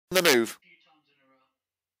The move.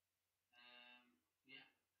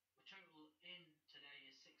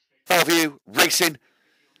 Bellevue racing.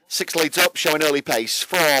 6 leads up, showing early pace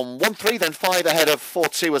from 1-3, then 5 ahead of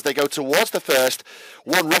 4-2 as they go towards the first.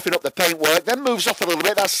 1 roughing up the paintwork, then moves off a little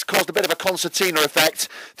bit. That's caused a bit of a concertina effect.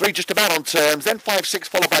 3 just about on terms, then 5-6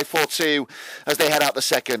 followed by 4-2 as they head out the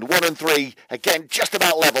second. 1 and 3, again, just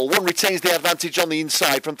about level. 1 retains the advantage on the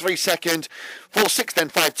inside from 3 second. 4-6, then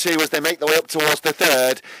 5-2 as they make their way up towards the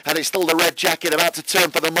third. And it's still the Red Jacket about to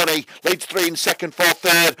turn for the money. Leads 3 in second, 4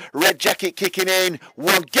 third. Red Jacket kicking in.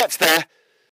 1 gets there.